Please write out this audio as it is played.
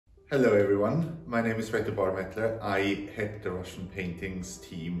Hello everyone, my name is Sotheby. I head the Russian paintings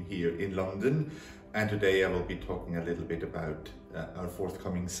team here in London, and today I will be talking a little bit about our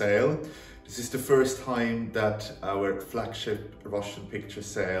forthcoming sale. This is the first time that our flagship Russian picture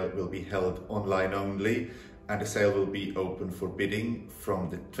sale will be held online only, and the sale will be open for bidding from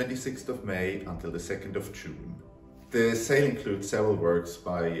the 26th of May until the 2nd of June. The sale includes several works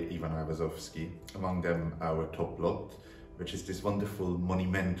by Ivan Sotheby, among them our top lot, which is this wonderful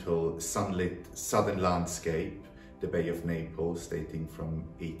monumental sunlit southern landscape, the Bay of Naples, dating from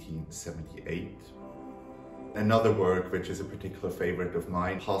 1878. Another work, which is a particular favorite of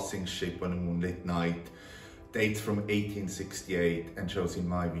mine, Passing Ship on a Moonlit Night, dates from 1868 and shows, in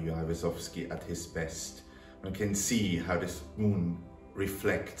my view, Ivan Sotheby at his best. One can see how this moon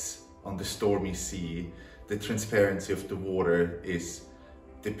reflects on the stormy sea. The transparency of the water is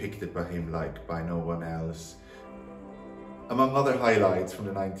depicted by him like by no one else. Among other highlights from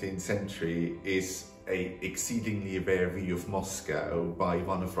the 19th century is an exceedingly rare view of Moscow by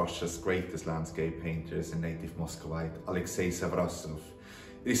one of Russia's greatest landscape painters, a native Muscovite, Alexei Savrasov.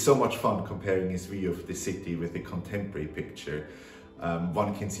 It is so much fun comparing his view of the city with a contemporary picture.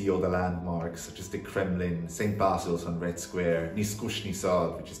 One can see all the landmarks such as the Kremlin, St. Basil's on Red Square, Niskushny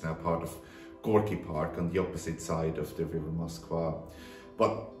Sad, which is now part of Gorky Park on the opposite side of the river Moskva.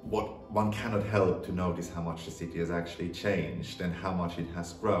 But what one cannot help to notice how much the city has actually changed and how much it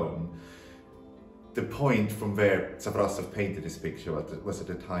has grown. The point from where Savrasov painted this picture was at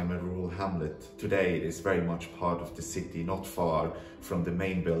the time a rural hamlet. Today it is very much part of the city, not far from the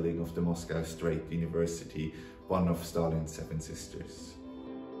main building of the Moscow State University, one of Stalin's 7 sisters.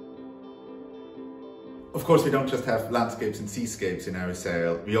 Of course, we don't just have landscapes and seascapes in our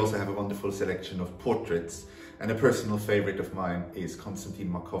sale, we also have a wonderful selection of portraits, and a personal favorite of mine is Konstantin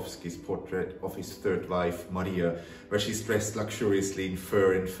Makovsky's portrait of his third wife, Maria, where she's dressed luxuriously in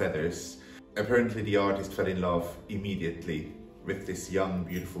fur and feathers. Apparently the artist fell in love immediately with this young,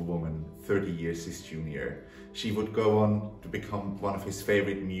 beautiful woman, 30 years his junior. She would go on to become one of his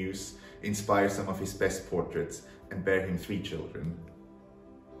favorite muse, inspire some of his best portraits, and bear him 3 children.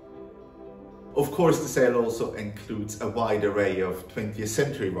 Of course, the sale also includes a wide array of 20th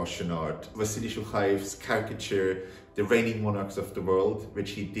century Russian art. Vasily Shukhayev's caricature, The Reigning Monarchs of the World,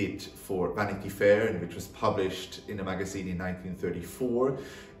 which he did for Vanity Fair and which was published in a magazine in 1934.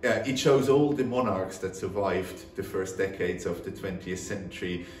 It shows all the monarchs that survived the first decades of the 20th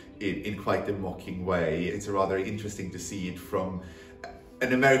century in quite a mocking way. It's rather interesting to see it from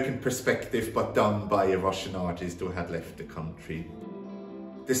an American perspective, but done by a Russian artist who had left the country.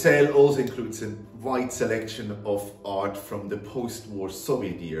 The sale also includes a wide selection of art from the post-war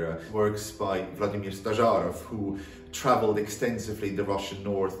Soviet era, works by Vladimir Stazharov, who traveled extensively in the Russian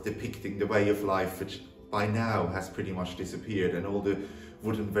north, depicting the way of life which by now has pretty much disappeared, and all the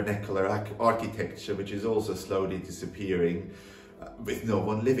wooden vernacular architecture which is also slowly disappearing, with no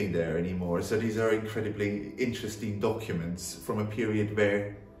one living there anymore. So these are incredibly interesting documents from a period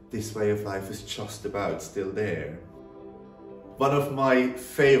where this way of life is just about still there. One of my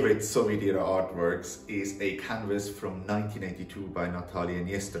favorite Soviet-era artworks is a canvas from 1982 by Natalia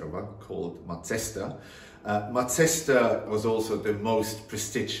Nesterova called Matsesta. Matsesta was also the most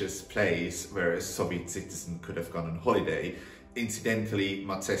prestigious place where a Soviet citizen could have gone on holiday. Incidentally,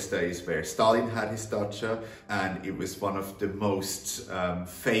 Matsesta is where Stalin had his dacha, and it was one of the most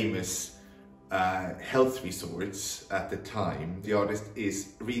famous health resorts at the time. The artist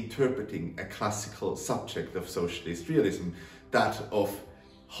is reinterpreting a classical subject of socialist realism, that of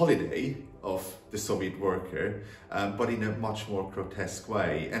holiday of the Soviet worker, but in a much more grotesque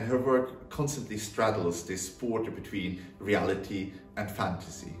way. And her work constantly straddles this border between reality and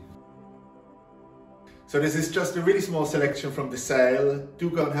fantasy. So this is just a really small selection from the sale. Do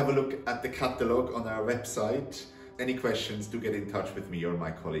go and have a look at the catalogue on our website. Any questions, do get in touch with me or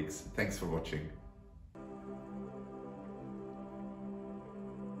my colleagues. Thanks for watching.